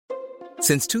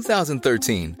Since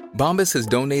 2013, Bombas has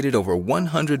donated over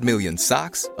 100 million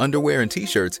socks, underwear, and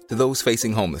T-shirts to those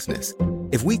facing homelessness.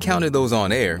 If we counted those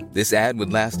on air, this ad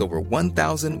would last over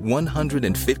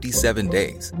 1,157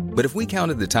 days. But if we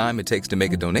counted the time it takes to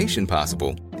make a donation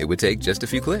possible, it would take just a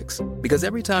few clicks. Because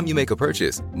every time you make a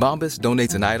purchase, Bombas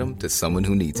donates an item to someone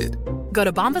who needs it. Go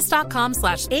to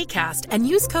bombas.com/ACAST and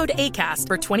use code ACAST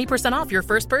for 20% off your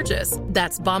first purchase.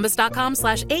 That's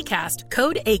bombas.com/ACAST,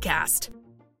 code ACAST.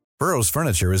 Burrow's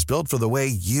furniture is built for the way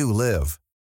you live.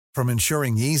 From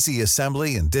ensuring easy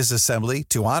assembly and disassembly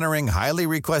to honoring highly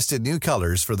requested new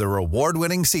colors for their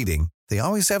award-winning seating, they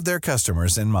always have their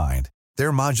customers in mind.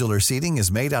 Their modular seating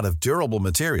is made out of durable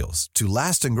materials to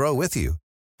last and grow with you.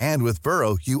 And with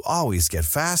Burrow, you always get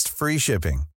fast, free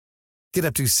shipping. Get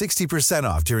up to 60%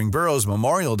 off during Burrow's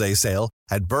Memorial Day sale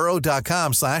at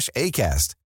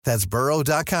burrow.com/ACAST. That's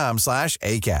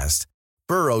burrow.com/ACAST.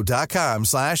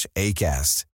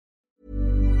 burrow.com/ACAST.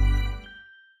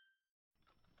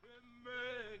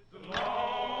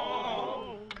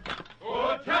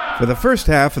 For the first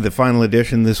half of the final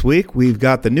edition this week, we've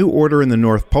got the New Order in the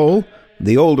North Pole,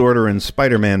 the Old Order in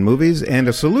Spider-Man movies, and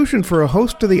a solution for a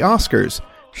host to the Oscars.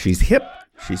 She's hip,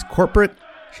 she's corporate,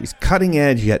 she's cutting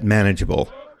edge yet manageable.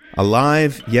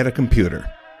 Alive yet a computer.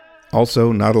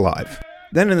 Also not alive.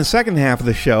 Then in the second half of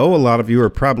the show, a lot of you are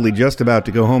probably just about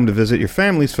to go home to visit your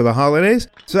families for the holidays,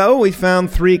 so we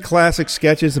found 3 classic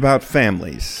sketches about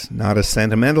families. Not a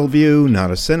sentimental view,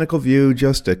 not a cynical view,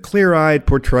 just a clear-eyed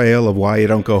portrayal of why you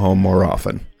don't go home more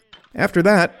often. After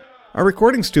that, our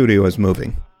recording studio is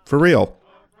moving. For real.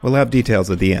 We'll have details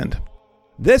at the end.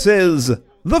 This is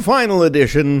the Final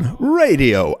Edition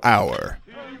Radio Hour.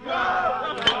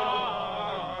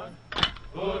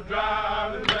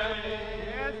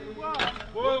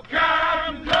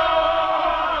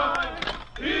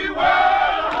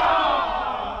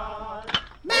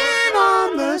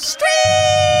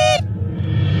 Street!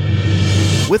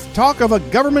 With talk of a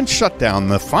government shutdown,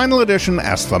 the Final Edition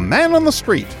asks the man on the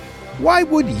street, why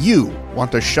would you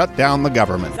want to shut down the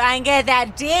government? So I can get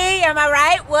that D, am I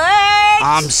right, Wood?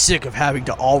 I'm sick of having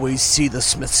to always see the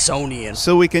Smithsonian.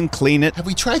 So we can clean it. Have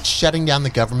we tried shutting down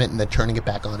the government and then turning it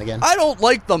back on again? I don't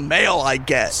like the mail I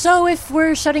get. So if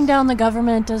we're shutting down the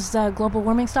government, does global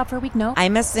warming stop for a week? No?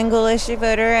 I'm a single-issue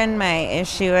voter, and my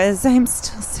issue is I'm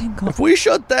still single. If we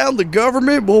shut down the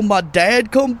government, will my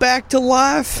dad come back to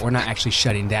life? We're not actually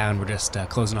shutting down. We're just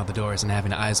closing all the doors and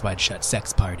having an eyes wide shut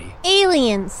sex party.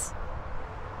 Aliens.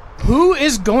 Who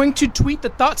is going to tweet the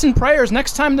thoughts and prayers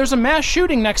next time there's a mass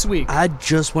shooting next week? I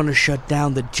just want to shut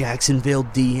down the Jacksonville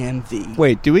DMV.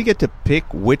 Wait, do we get to pick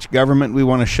which government we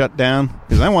want to shut down?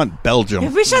 Because I want Belgium.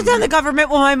 If we shut down the government,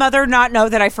 will my mother not know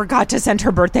that I forgot to send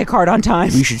her birthday card on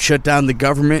time? We should shut down the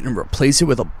government and replace it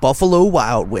with a Buffalo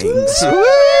Wild Wings.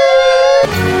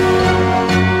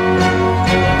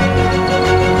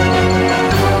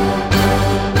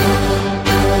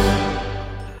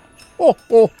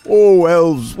 Oh,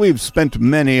 elves, we've spent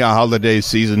many a holiday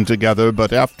season together,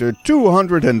 but after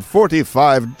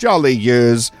 245 jolly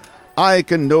years, I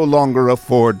can no longer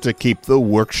afford to keep the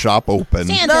workshop open.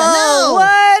 Santa, no!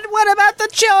 What about the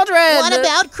children? What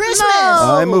about Christmas?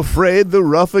 No. I'm afraid the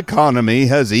rough economy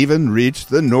has even reached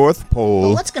the North Pole.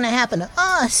 Well, what's going to happen to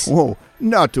us? Oh,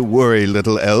 not to worry,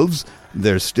 little elves.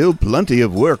 There's still plenty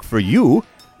of work for you.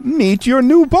 Meet your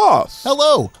new boss.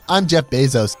 Hello, I'm Jeff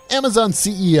Bezos, Amazon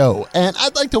CEO, and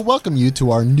I'd like to welcome you to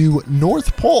our new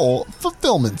North Pole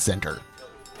Fulfillment Center.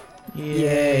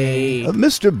 Yay.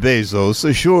 Mr. Bezos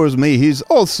assures me he's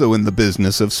also in the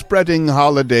business of spreading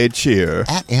holiday cheer.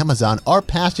 At Amazon, our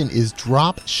passion is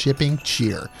drop shipping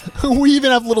cheer. We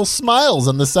even have little smiles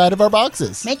on the side of our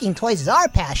boxes. Making toys is our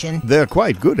passion. They're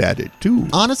quite good at it, too.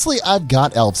 Honestly, I've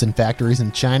got elves in factories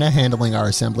in China handling our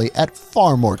assembly at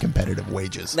far more competitive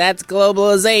wages. That's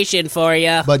globalization for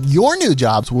you. But your new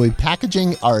jobs will be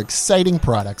packaging our exciting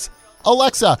products.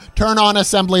 Alexa, turn on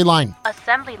assembly line.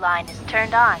 Assembly line is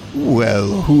turned on.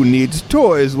 Well, who needs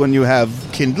toys when you have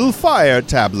Kindle Fire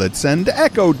tablets and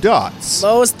Echo Dots?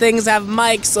 Those things have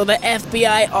mics, so the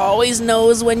FBI always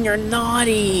knows when you're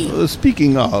naughty.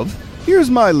 Speaking of, here's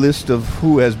my list of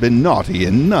who has been naughty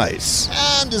and nice.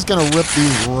 I'm just gonna rip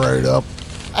these right up.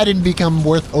 I didn't become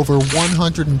worth over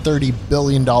 $130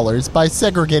 billion by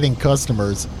segregating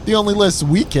customers. The only lists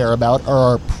we care about are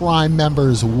our Prime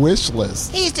members' wish lists.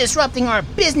 He's disrupting our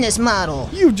business model.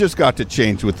 You've just got to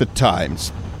change with the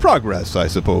times. Progress, I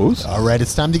suppose. All right,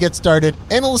 it's time to get started.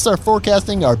 Analysts are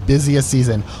forecasting our busiest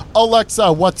season.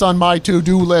 Alexa, what's on my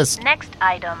to-do list? Next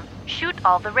item, shoot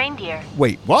all the reindeer.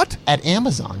 Wait, what? At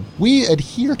Amazon, we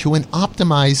adhere to an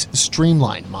optimized,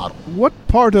 streamlined model. What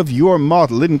part of your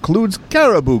model includes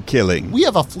caribou killing? We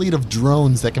have a fleet of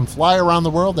drones that can fly around the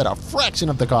world at a fraction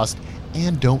of the cost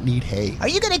and don't need hay. Are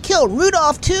you gonna kill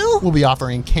Rudolph too? We'll be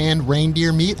offering canned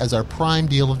reindeer meat as our prime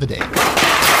deal of the day.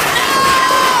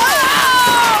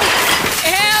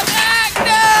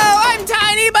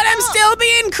 But I'm still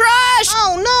being crushed!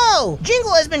 Oh no!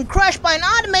 Jingle has been crushed by an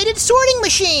automated sorting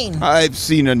machine! I've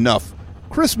seen enough.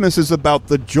 Christmas is about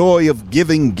the joy of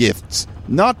giving gifts,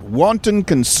 not wanton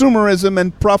consumerism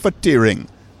and profiteering.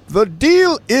 The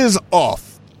deal is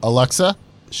off. Alexa,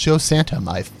 show Santa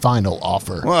my final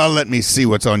offer. Well, let me see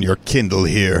what's on your Kindle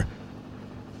here.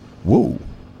 Whoa,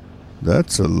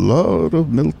 that's a lot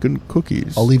of milk and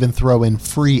cookies. I'll even throw in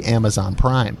free Amazon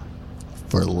Prime.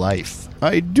 For life.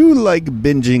 I do like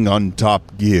binging on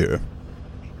Top Gear.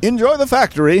 Enjoy the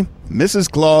factory.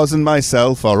 Mrs. Claus and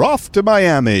myself are off to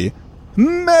Miami.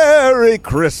 Merry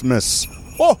Christmas!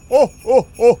 Ho, ho, ho,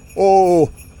 ho, ho!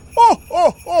 Ho,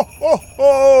 ho, ho, ho,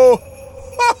 ho!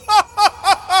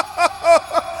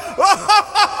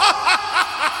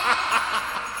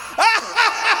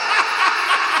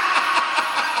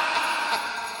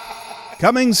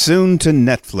 Coming soon to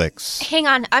Netflix. Hang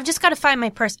on, I've just got to find my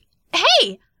purse.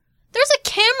 Hey! There's a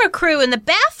camera crew in the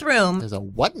bathroom. There's a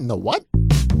what in the what?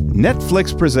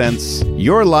 Netflix presents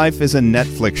Your Life is a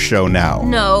Netflix Show Now.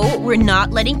 No, we're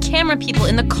not letting camera people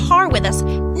in the car with us.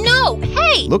 No,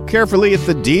 hey! Look carefully at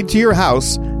the deed to your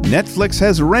house. Netflix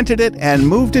has rented it and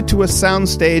moved it to a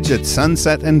soundstage at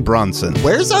Sunset and Bronson.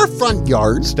 Where's our front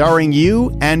yard? Starring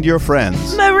you and your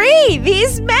friends. Marie,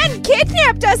 these men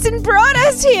kidnapped us and brought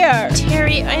us here.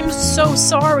 Terry, I'm so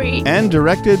sorry. And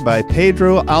directed by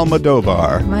Pedro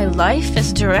Almodovar. My life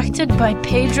is directed by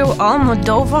Pedro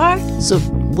Almodovar? So,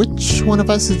 which one of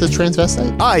us is the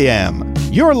transvestite? I am.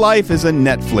 Your Life is a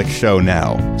Netflix Show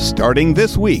now. Starting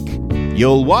this week.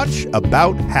 You'll watch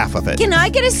about half of it. Can I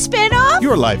get a spin-off?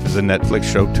 Your Life is a Netflix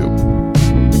Show too.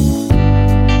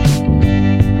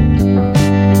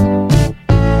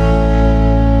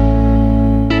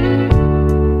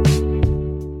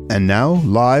 And now,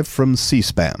 live from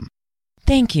C-SPAN.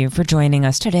 Thank you for joining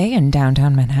us today in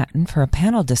downtown Manhattan for a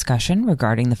panel discussion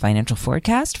regarding the financial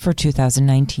forecast for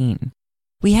 2019.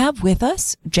 We have with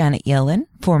us Janet Yellen,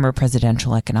 former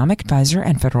presidential economic advisor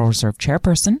and Federal Reserve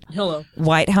chairperson. Hello.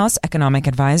 White House economic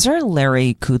advisor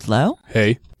Larry Kudlow.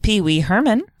 Hey. Pee Wee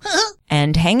Herman.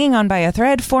 And hanging on by a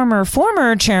thread,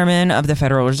 former chairman of the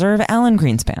Federal Reserve, Alan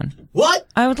Greenspan. What?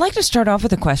 I would like to start off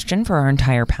with a question for our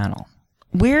entire panel.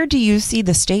 Where do you see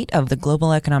the state of the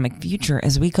global economic future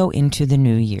as we go into the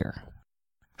new year?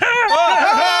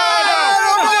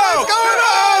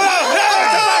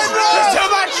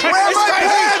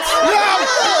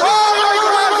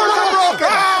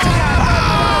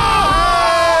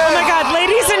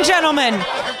 Gentlemen,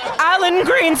 Alan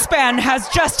Greenspan has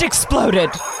just exploded.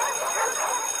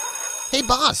 Hey,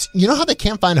 boss, you know how they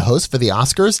can't find a host for the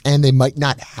Oscars and they might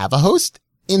not have a host?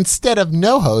 Instead of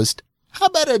no host, how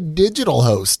about a digital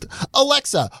host?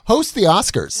 Alexa, host the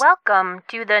Oscars. Welcome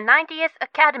to the 90th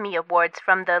Academy Awards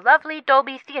from the lovely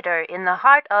Dolby Theater in the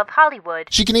heart of Hollywood.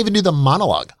 She can even do the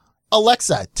monologue.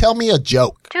 Alexa, tell me a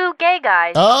joke. Two gay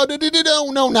guys. Oh,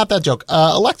 no, not that joke.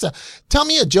 Alexa, tell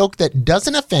me a joke that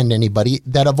doesn't offend anybody,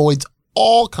 that avoids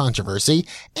all controversy,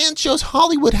 and shows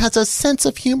Hollywood has a sense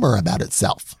of humor about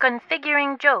itself.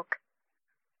 Configuring joke.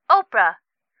 Oprah,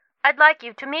 I'd like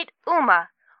you to meet Uma.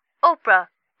 Oprah,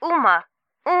 Uma,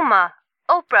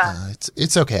 Oprah.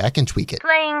 It's okay, I can tweak it.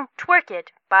 Playing Twerk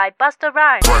It by Busta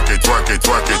Rhymes. Twerk it, twerk it,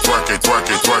 twerk it, twerk it, twerk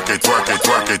it, twerk it, twerk it,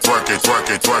 twerk it, twerk it, twerk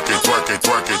it, twerk it, twerk it,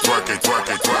 twerk it, twerk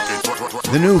it, twerk it, twerk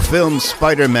it. The new film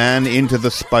Spider-Man Into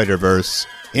the Spider-Verse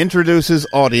introduces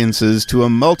audiences to a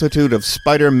multitude of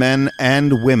Spider-Men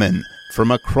and women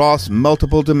from across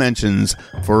multiple dimensions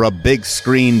for a big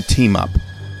screen team-up.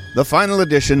 The final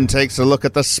edition takes a look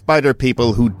at the spider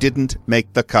people who didn't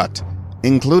make the cut,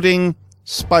 including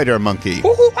Spider-Monkey.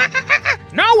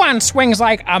 No one swings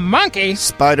like a monkey.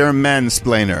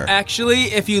 Spider-Mansplainer.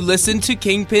 Actually, if you listen to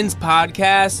Kingpin's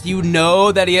podcast, you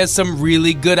know that he has some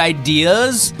really good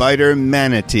ideas.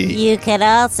 Spider-Manatee. You could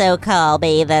also call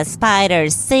me the Spider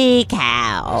Sea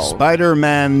Cow.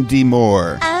 Spider-Man D.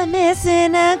 Moore. I'm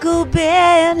missing Uncle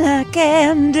Ben like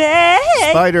candy.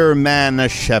 Spider-Man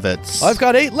Shevitz. I've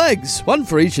got 8 legs, one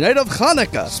for each night of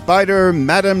Hanukkah. Spider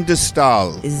Madame de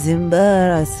Stael. The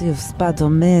more I see of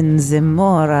Spider-Man, the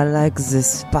more I like the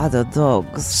spider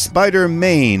dogs.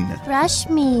 Spider-Mane. Brush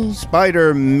me.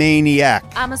 Spider-Maniac.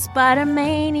 I'm a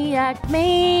spider-maniac,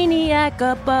 maniac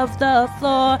above the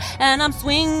floor, and I'm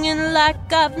swinging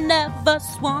like I've never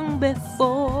swung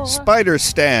before.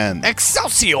 Spider-Stan.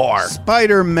 Excelsior!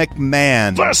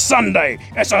 Spider-McMahon. This Sunday,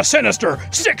 it's a sinister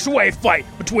 6-way fight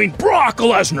between Brock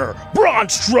Lesnar, Braun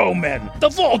Strowman, the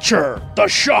Vulture, the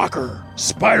Shocker,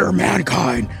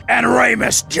 Spider-Mankind, and Rey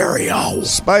Mysterio.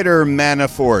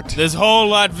 Spider-Manafort. This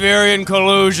whole Latvian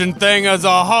collusion thing is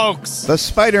a hoax. The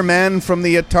Spider-Man from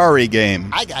the Atari game.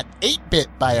 I got 8-bit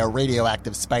by a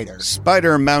radioactive spider.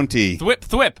 Spider-Mountie.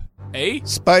 Thwip. Eh?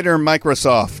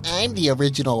 Spider-Microsoft. I'm the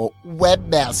original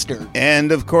webmaster.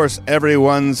 And, of course,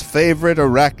 everyone's favorite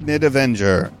arachnid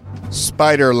avenger,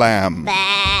 Spider-Lamb.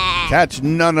 Catch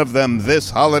none of them this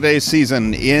holiday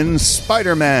season in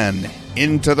Spider-Man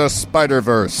Into the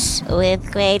Spider-Verse.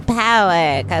 With great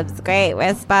power comes great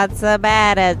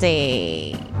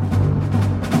responsibility.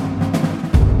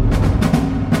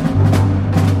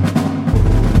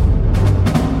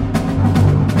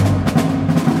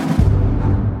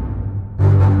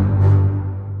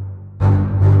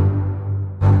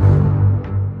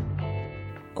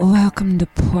 Welcome to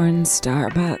Porn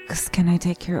Starbucks. Can I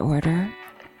take your order?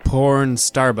 Porn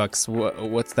Starbucks.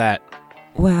 What's that?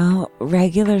 Well,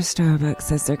 regular Starbucks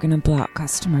says they're going to block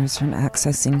customers from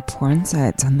accessing porn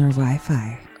sites on their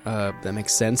Wi-Fi. That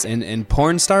makes sense. And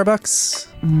porn Starbucks?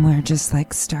 We're just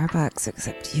like Starbucks,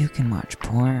 except you can watch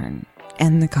porn.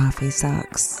 And the coffee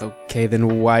sucks. Okay,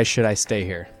 then why should I stay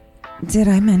here? Did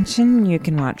I mention you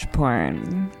can watch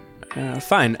porn?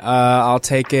 Fine. I'll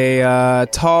take a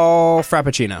tall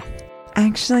frappuccino.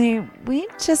 Actually, we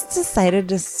just decided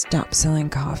to stop selling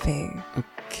coffee.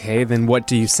 Okay, then what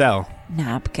do you sell?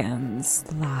 Napkins.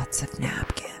 Lots of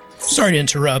napkins. Sorry to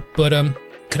interrupt, but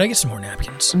could I get some more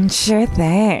napkins? Sure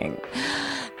thing.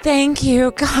 Thank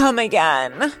you. Come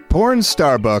again. Porn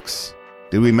Starbucks.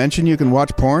 Did we mention you can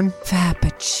watch porn?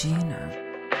 Frappuccino.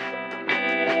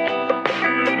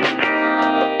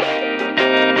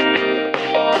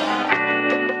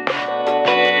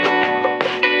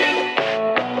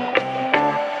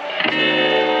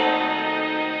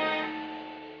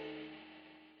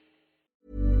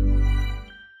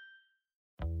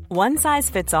 One size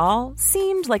fits all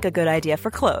seemed like a good idea for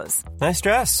clothes. Nice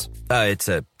dress. It's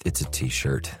a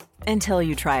t-shirt. Until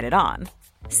you tried it on.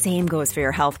 Same goes for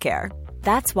your healthcare.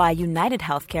 That's why United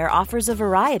Healthcare offers a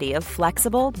variety of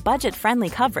flexible, budget-friendly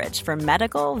coverage for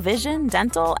medical, vision,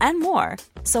 dental, and more.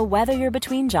 So whether you're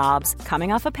between jobs,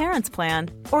 coming off a parent's plan,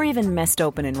 or even missed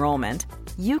open enrollment,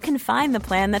 you can find the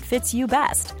plan that fits you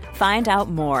best. Find out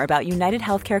more about United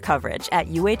Healthcare coverage at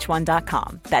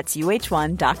uh1.com. That's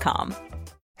uh1.com.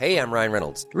 Hey, I'm Ryan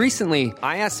Reynolds. Recently,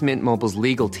 I asked Mint Mobile's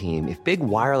legal team if big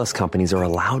wireless companies are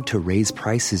allowed to raise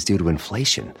prices due to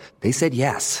inflation. They said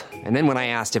yes. And then when I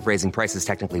asked if raising prices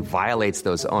technically violates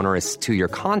those onerous 2-year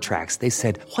contracts, they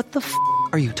said, "What the f***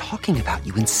 are you talking about,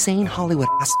 you insane Hollywood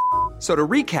ass?" So to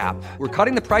recap, we're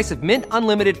cutting the price of Mint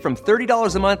Unlimited from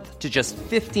 $30 a month to just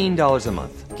 $15 a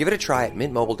month. Give it a try at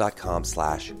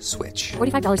mintmobile.com/switch.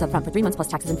 $45 up front for 3 months plus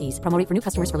taxes and fees. Promo rate for new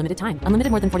customers for limited time. Unlimited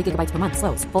more than 40 gigabytes per month.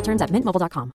 Slows full terms at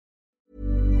mintmobile.com.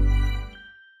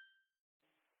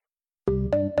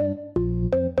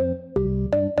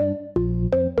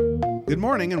 Good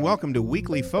morning and welcome to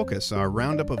Weekly Focus, our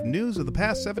roundup of news of the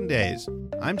past 7 days.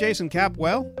 I'm Jason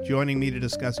Capwell. Joining me to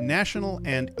discuss national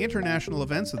and international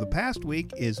events of the past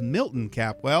week is Milton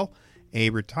Capwell, a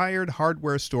retired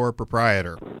hardware store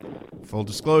proprietor. Full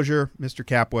disclosure, Mr.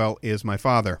 Capwell is my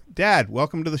father. Dad,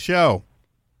 welcome to the show.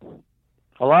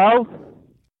 Hello?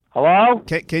 Hello?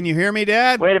 Can you hear me,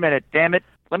 Dad? Wait a minute, damn it.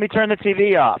 Let me turn the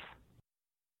TV off.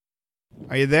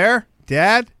 Are you there,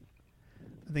 Dad?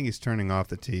 I think he's turning off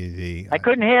the TV. I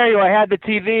couldn't hear you. I had the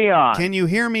TV on. Can you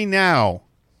hear me now?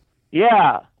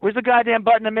 Yeah. Where's the goddamn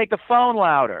button to make the phone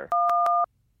louder?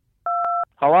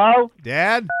 Hello?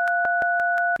 Dad?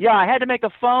 Yeah, I had to make the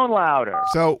phone louder.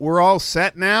 So we're all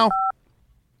set now?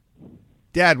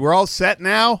 Dad, we're all set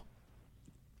now?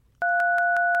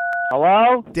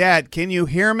 Hello? Dad, can you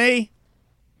hear me?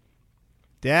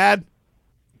 Dad?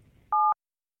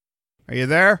 Are you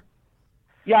there?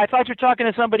 Yeah, I thought you were talking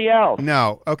to somebody else.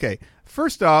 No. Okay.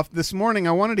 First off, this morning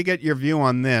I wanted to get your view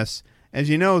on this. As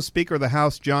you know, Speaker of the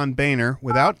House John Boehner,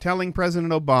 without telling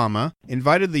President Obama,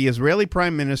 invited the Israeli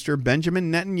Prime Minister Benjamin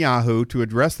Netanyahu to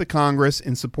address the Congress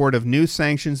in support of new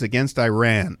sanctions against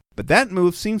Iran. But that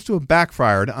move seems to have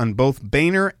backfired on both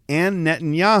Boehner and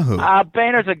Netanyahu.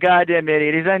 Boehner's a goddamn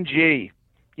idiot. He's NG.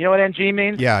 You know what NG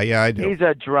means? Yeah, I do. He's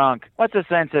a drunk. What's the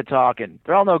sense of talking?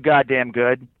 They're all no goddamn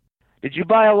good. Did you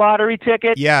buy a lottery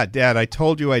ticket? Yeah, Dad, I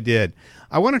told you I did.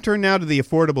 I want to turn now to the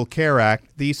Affordable Care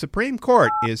Act. The Supreme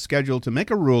Court is scheduled to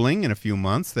make a ruling in a few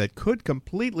months that could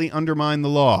completely undermine the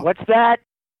law. What's that?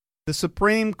 The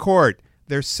Supreme Court.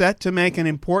 They're set to make an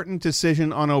important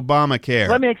decision on Obamacare.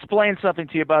 Let me explain something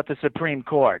to you about the Supreme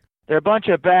Court. They're a bunch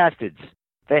of bastards.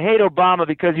 They hate Obama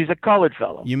because he's a colored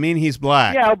fellow. You mean he's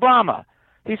black? Yeah, Obama.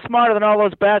 He's smarter than all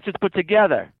those bastards put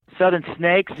together. Southern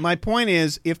snakes. My point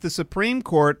is, if the Supreme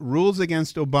Court rules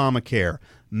against Obamacare,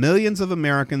 millions of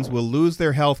Americans will lose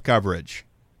their health coverage.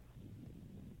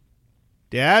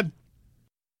 Dad?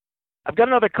 I've got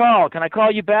another call. Can I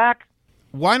call you back?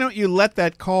 Why don't you let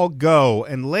that call go,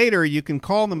 and later you can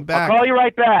call them back. I'll call you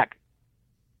right back.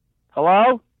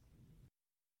 Hello?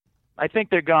 I think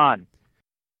they're gone.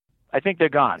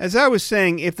 As I was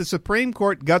saying, if the Supreme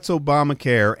Court guts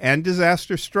Obamacare and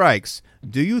disaster strikes,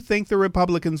 do you think the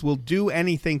Republicans will do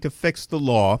anything to fix the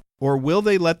law, or will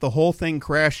they let the whole thing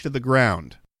crash to the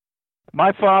ground?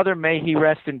 My father, may he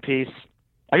rest in peace.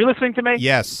 Are you listening to me?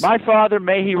 Yes. My father,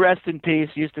 may he rest in peace,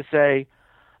 used to say,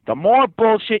 the more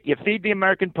bullshit you feed the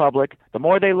American public, the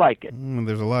more they like it.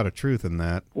 There's a lot of truth in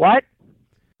that. What?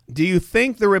 Do you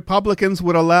think the Republicans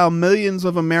would allow millions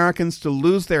of Americans to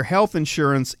lose their health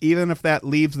insurance even if that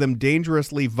leaves them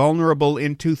dangerously vulnerable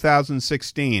in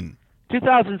 2016?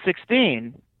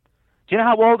 2016? Do you know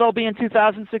how old I'll be in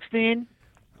 2016?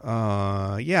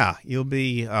 Yeah, you'll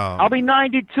be... I'll be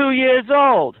 92 years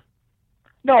old.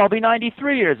 No, I'll be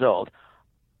 93 years old.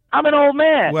 I'm an old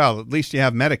man. Well, at least you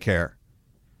have Medicare.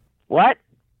 What?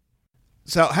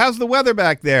 So, how's the weather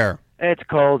back there? It's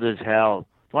cold as hell.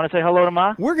 Want to say hello to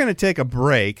Ma? We're going to take a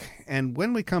break, and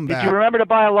when we come back... Did you remember to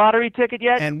buy a lottery ticket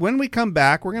yet? And when we come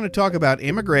back, we're going to talk about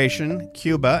immigration,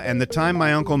 Cuba, and the time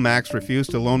my Uncle Max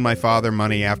refused to loan my father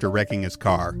money after wrecking his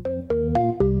car.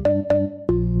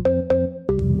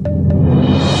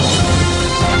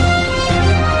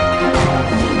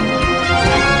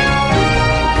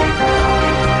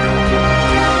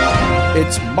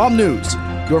 It's Mom News,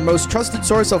 your most trusted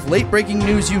source of late-breaking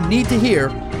news you need to hear,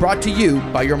 brought to you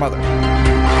by your mother.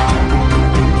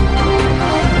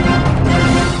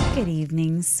 Good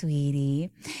evening,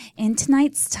 sweetie. In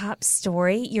tonight's top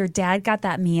story, your dad got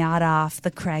that Miata off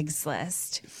the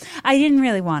Craigslist. I didn't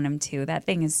really want him to. That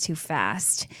thing is too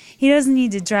fast. He doesn't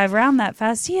need to drive around that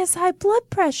fast. He has high blood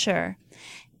pressure.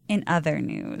 In other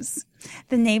news,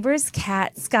 the neighbor's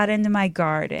cats got into my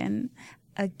garden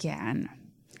again.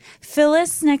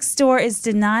 Phyllis next door is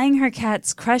denying her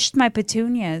cats crushed my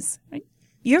petunias.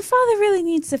 Your father really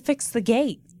needs to fix the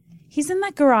gate. He's in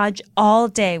that garage all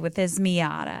day with his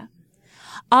Miata.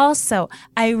 Also,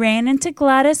 I ran into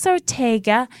Gladys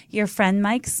Ortega, your friend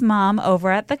Mike's mom,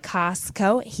 over at the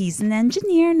Costco. He's an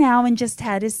engineer now and just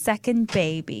had his second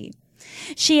baby.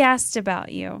 She asked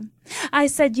about you. I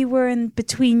said you were in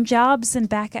between jobs and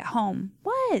back at home.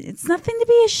 What? It's nothing to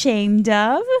be ashamed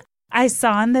of. I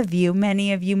saw on The View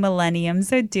many of you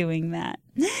millenniums are doing that.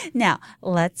 Now,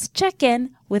 let's check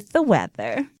in with the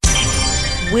weather.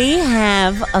 We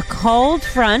have a cold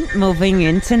front moving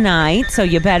in tonight, so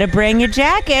you better bring your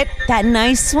jacket. That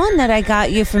nice one that I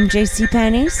got you from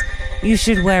JCPenney's, you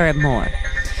should wear it more.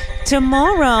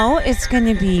 Tomorrow, it's going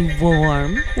to be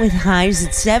warm with highs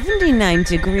at 79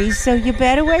 degrees, so you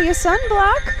better wear your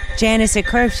sunblock. Janice at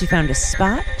Curve, she found a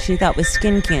spot she thought was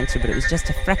skin cancer, but it was just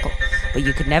a freckle. But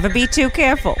you could never be too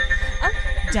careful. Oh,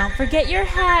 don't forget your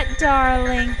hat,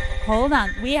 darling. Hold on.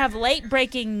 We have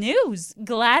late-breaking news.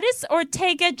 Gladys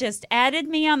Ortega just added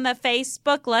me on the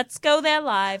Facebook. Let's go there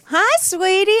live. Hi,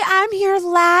 sweetie. I'm here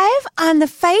live on the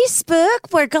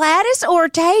Facebook where Gladys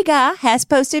Ortega has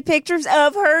posted pictures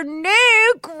of her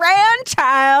new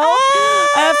grandchild.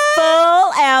 A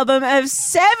full album of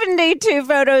 72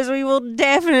 photos we will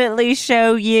definitely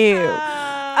show you.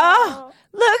 Oh,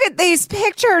 look at these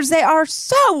pictures. They are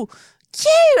so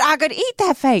cute. I could eat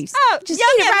that face. Oh, just yum,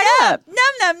 eat it yum, right yum. up. Num,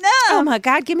 num, num. Oh, my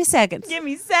God. Give me seconds. Give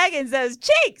me seconds. Those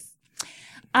cheeks.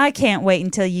 I can't wait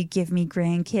until you give me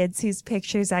grandkids whose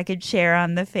pictures I could share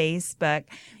on the Facebook.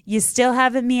 You still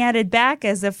haven't me added back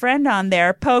as a friend on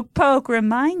there. Poke, poke,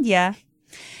 remind ya.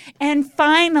 And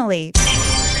finally,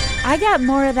 I got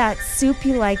more of that soup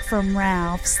you like from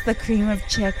Ralph's, the cream of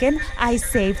chicken. I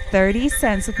saved 30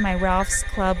 cents with my Ralph's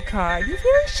Club card. You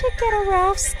really should get a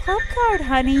Ralph's Club card,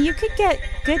 honey. You could get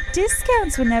good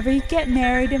discounts whenever you get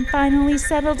married and finally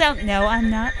settle down. No, I'm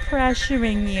not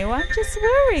pressuring you. I'm just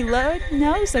worried. Lord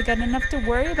knows I got enough to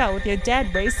worry about with your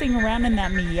dad racing around in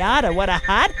that Miata. What a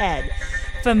hothead.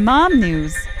 For Mom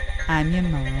News, I'm your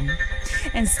mom.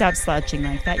 And stop slouching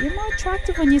like that. You're more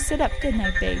attractive when you sit up. Good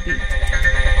night, baby.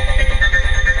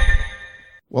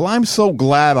 Well, I'm so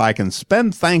glad I can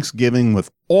spend Thanksgiving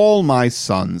with all my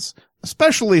sons,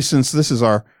 especially since this is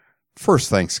our first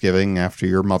Thanksgiving after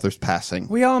your mother's passing.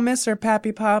 We all miss her,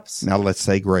 Pappy Pops. Now let's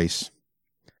say grace.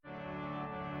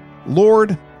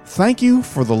 Lord, thank you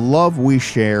for the love we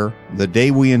share, the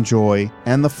day we enjoy,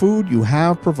 and the food you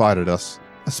have provided us,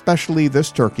 especially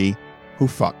this turkey who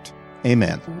fucked.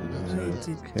 Amen.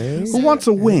 Okay. Who wants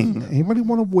a wing? Anybody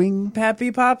want a wing?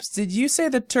 Pappy Pops, did you say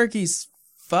the turkey's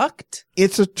fucked?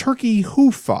 It's a turkey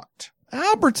who fucked.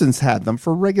 Albertsons had them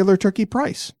for regular turkey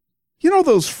price. You know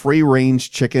those free-range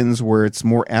chickens where it's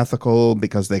more ethical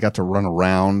because they got to run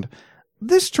around?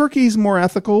 This turkey's more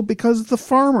ethical because the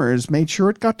farmers made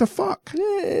sure it got to fuck.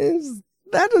 Is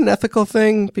that an ethical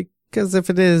thing? Because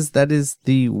if it is, that is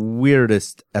the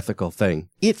weirdest ethical thing.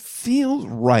 It feels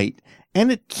right,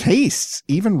 and it tastes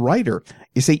even righter.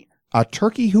 You see, a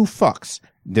turkey who fucks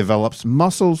develops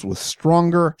muscles with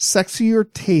stronger,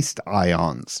 sexier taste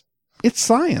ions. It's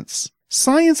science.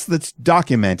 Science that's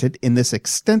documented in this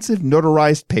extensive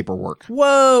notarized paperwork.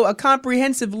 Whoa, a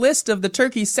comprehensive list of the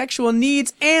turkey's sexual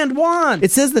needs and wants.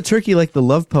 It says the turkey liked the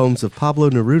love poems of Pablo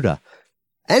Neruda.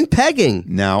 And pegging.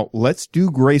 Now, let's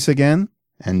do grace again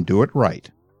and do it right.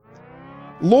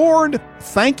 Lord,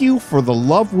 thank you for the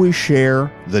love we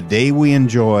share, the day we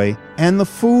enjoy, and the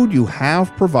food you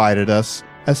have provided us,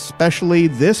 especially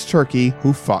this turkey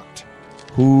who fucked,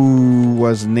 who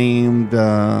was named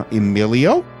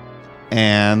Emilio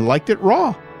and liked it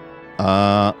raw.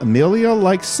 Emilio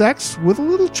likes sex with a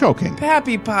little choking.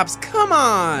 Pappy Pops, come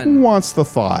on. Who wants the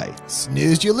thigh?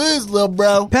 Snooze you lose, little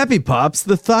bro. Pappy Pops,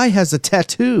 the thigh has a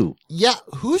tattoo. Yeah,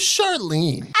 who's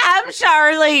Charlene? I'm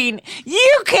Charlene.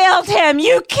 You killed him.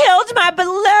 You killed my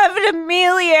beloved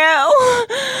Emilio.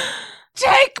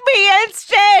 Take me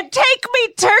instead. Take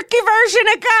me, turkey version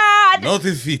of God. Not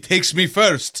if he takes me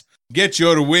first. Get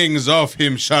your wings off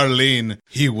him, Charlene.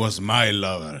 He was my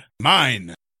lover.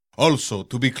 Mine. Also,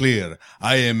 to be clear,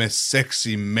 I am a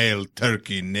sexy male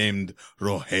turkey named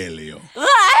Rogelio.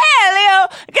 Rogelio!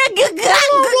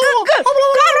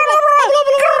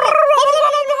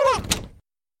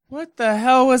 What the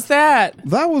hell was that?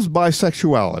 That was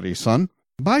bisexuality, son.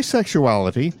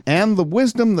 Bisexuality and the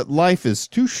wisdom that life is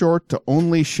too short to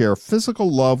only share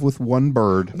physical love with one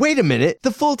bird. Wait a minute. The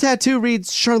full tattoo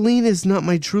reads, Charlene is not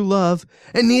my true love,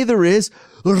 and neither is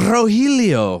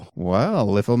Rogelio.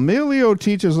 Well, if Emilio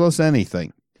teaches us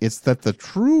anything, it's that the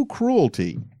true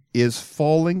cruelty is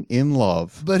falling in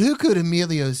love. But who could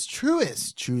Emilio's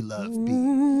truest true love be?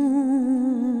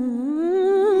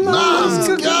 Mom's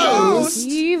ghost!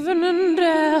 Even in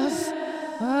death,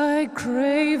 I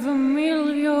crave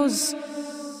Emilio's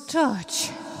touch.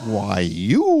 Why,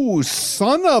 you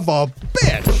son of a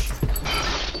bitch!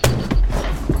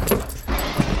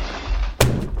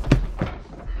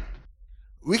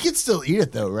 We can still eat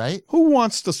it, though, right? Who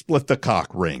wants to split the cock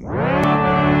ring?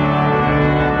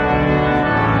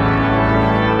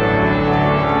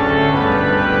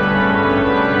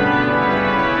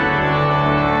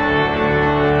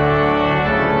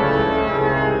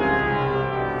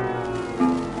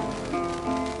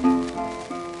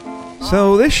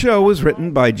 So this show was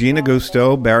written by Gina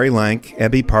Gusto, Barry Lank,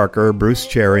 Ebby Parker, Bruce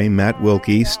Cherry, Matt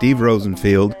Wilkie, Steve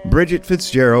Rosenfield, Bridget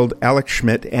Fitzgerald, Alex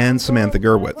Schmidt, and Samantha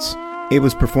Gerwitz. It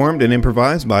was performed and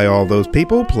improvised by all those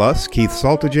people, plus Keith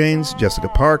Saltajanes, Jessica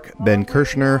Park, Ben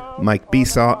Kirshner, Mike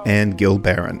Besaw, and Gil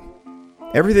Barron.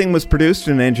 Everything was produced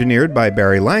and engineered by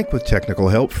Barry Lank with technical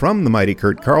help from the mighty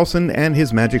Kurt Carlson and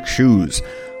his magic shoes.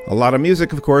 A lot of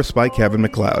music, of course, by Kevin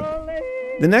MacLeod.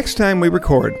 The next time we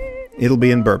record, it'll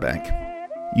be in Burbank.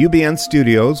 UBN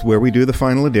Studios, where we do the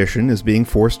final edition, is being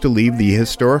forced to leave the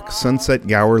historic Sunset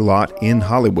Gower lot in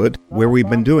Hollywood, where we've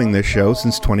been doing this show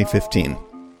since 2015.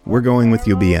 We're going with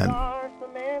UBN.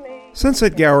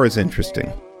 Sunset Gower is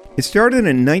interesting. It started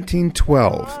in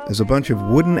 1912 as a bunch of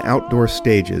wooden outdoor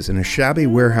stages in a shabby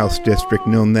warehouse district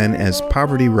known then as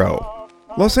Poverty Row.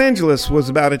 Los Angeles was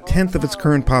about 1/10 of its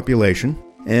current population,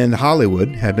 and Hollywood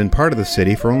had been part of the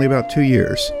city for only about 2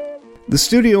 years. The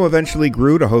studio eventually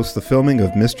grew to host the filming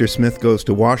of Mr. Smith Goes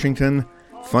to Washington,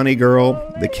 Funny Girl,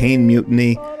 The Caine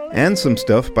Mutiny, and some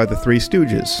stuff by the Three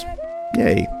Stooges.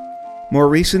 Yay. More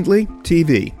recently,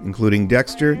 TV, including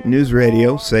Dexter, News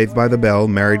Radio, Saved by the Bell,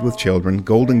 Married with Children,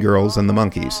 Golden Girls, and The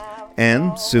Monkees.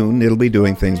 And soon it'll be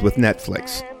doing things with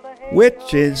Netflix,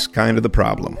 which is kind of the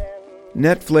problem.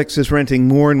 Netflix is renting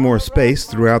more and more space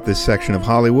throughout this section of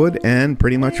Hollywood and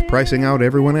pretty much pricing out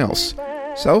everyone else.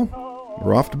 So,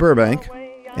 we're off to Burbank,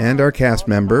 and our cast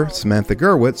member, Samantha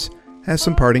Gurwitz, has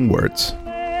some parting words.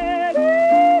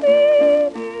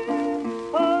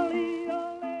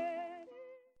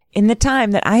 In the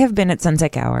time that I have been at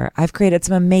Sunset Gower, I've created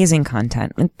some amazing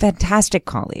content with fantastic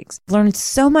colleagues, learned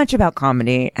so much about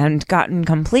comedy, and gotten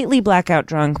completely blackout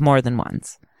drunk more than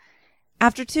once.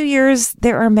 After 2 years,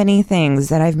 there are many things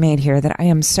that I've made here that I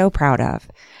am so proud of,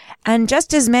 and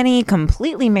just as many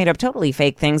completely made up, totally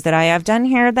fake things that I have done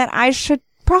here that I should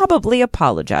probably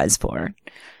apologize for.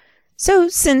 So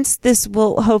since this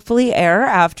will hopefully air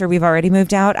after we've already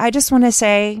moved out, I just want to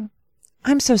say,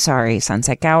 I'm so sorry,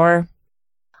 Sunset Gower.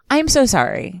 I'm so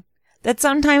sorry that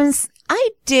sometimes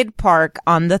I did park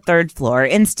on the 3rd floor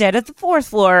instead of the 4th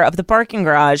floor of the parking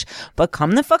garage, but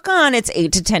come the fuck on, it's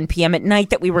 8 to 10 p.m. at night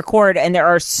that we record and there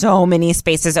are so many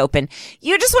spaces open.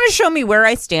 You just want to show me where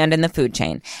I stand in the food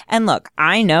chain. And look,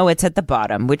 I know it's at the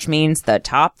bottom, which means the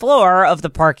top floor of the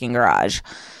parking garage.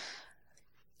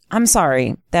 I'm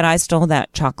sorry that I stole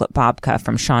that chocolate babka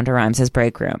from Shonda Rhimes'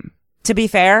 break room. To be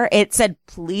fair, it said,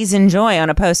 please enjoy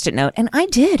on a Post-it note. And I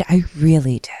did. I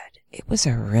really did. It was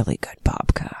a really good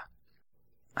babka.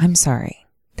 I'm sorry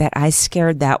that I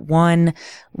scared that one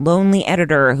lonely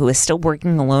editor who is still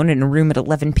working alone in a room at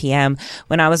 11 p.m.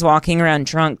 when I was walking around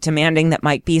drunk demanding that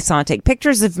Mike Bisson take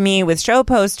pictures of me with show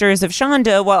posters of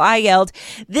Shonda while I yelled,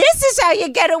 "This is how you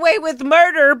get away with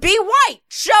murder. Be white.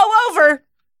 Show over."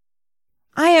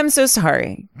 I am so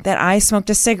sorry that I smoked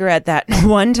a cigarette that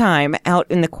one time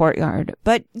out in the courtyard.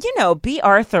 But, you know, B.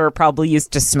 Arthur probably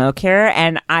used to smoke here,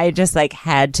 and I just,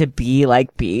 had to be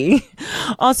like B.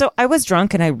 Also, I was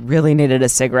drunk, and I really needed a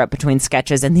cigarette between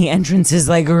sketches, and the entrance is,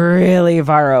 really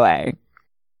far away.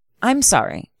 I'm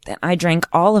sorry that I drank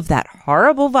all of that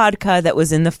horrible vodka that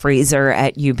was in the freezer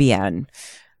at UBN.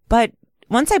 But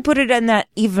once I put it in that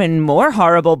even more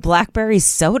horrible blackberry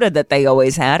soda that they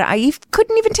always had, I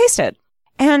couldn't even taste it.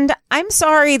 And I'm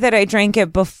sorry that I drank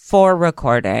it before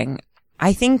recording.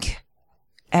 I think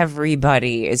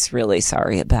everybody is really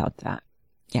sorry about that.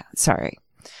 Yeah, sorry.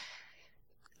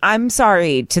 I'm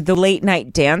sorry to the late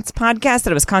night dance podcast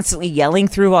that I was constantly yelling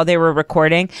through while they were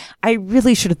recording. I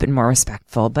really should have been more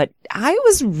respectful, but I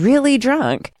was really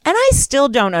drunk. And I still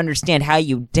don't understand how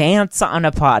you dance on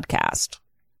a podcast.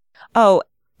 Oh,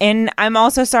 and I'm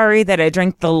also sorry that I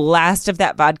drank the last of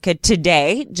that vodka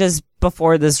today, just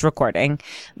before this recording.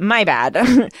 My bad.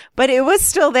 But it was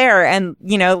still there and,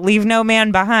 leave no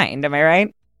man behind. Am I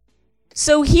right?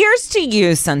 So here's to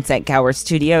you, Sunset Gower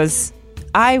Studios.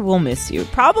 I will miss you.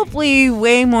 Probably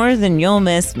way more than you'll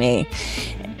miss me.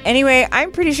 Anyway,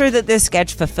 I'm pretty sure that this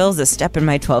sketch fulfills a step in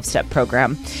my 12-step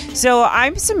program. So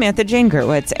I'm Samantha Jane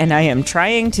Gurwitz, and I am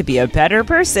trying to be a better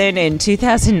person in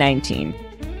 2019.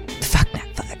 Fuck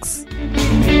Netflix.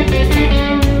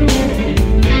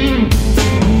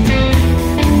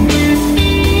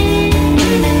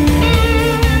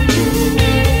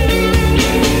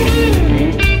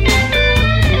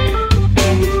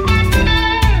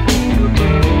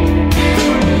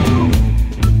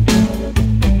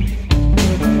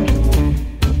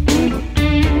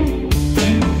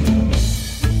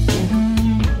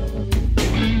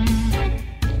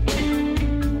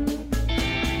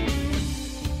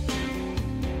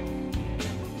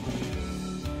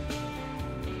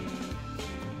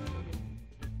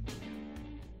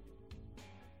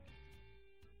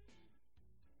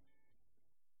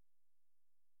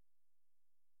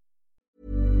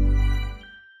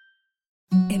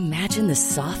 Imagine the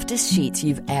softest sheets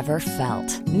you've ever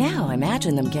felt. Now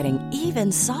imagine them getting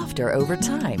even softer over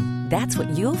time. That's what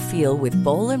you'll feel with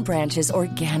Boll & Branch's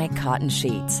organic cotton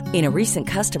sheets. In a recent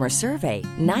customer survey,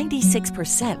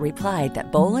 96% replied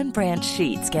that Boll & Branch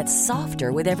sheets get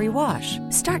softer with every wash.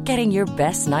 Start getting your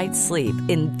best night's sleep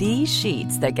in these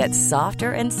sheets that get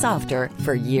softer and softer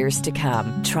for years to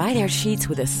come. Try their sheets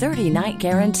with a 30-night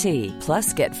guarantee.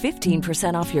 Plus, get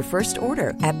 15% off your first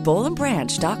order at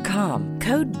bollandbranch.com.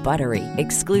 Code BUTTERY.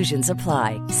 Exclusions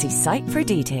apply. See site for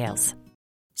details.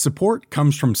 Support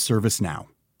comes from ServiceNow,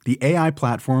 the AI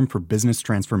platform for business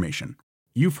transformation.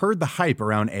 You've heard the hype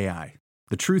around AI.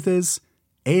 The truth is,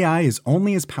 AI is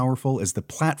only as powerful as the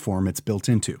platform it's built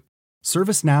into.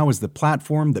 ServiceNow is the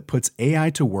platform that puts AI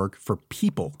to work for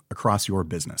people across your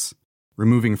business,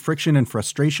 removing friction and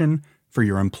frustration for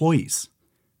your employees,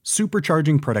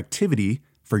 supercharging productivity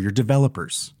for your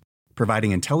developers,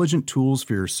 providing intelligent tools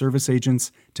for your service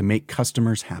agents to make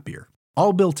customers happier.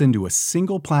 All built into a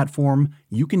single platform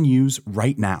you can use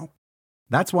right now.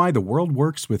 That's why the world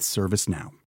works with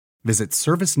ServiceNow. Visit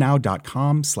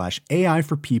servicenow.com/AI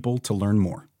for people to learn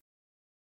more.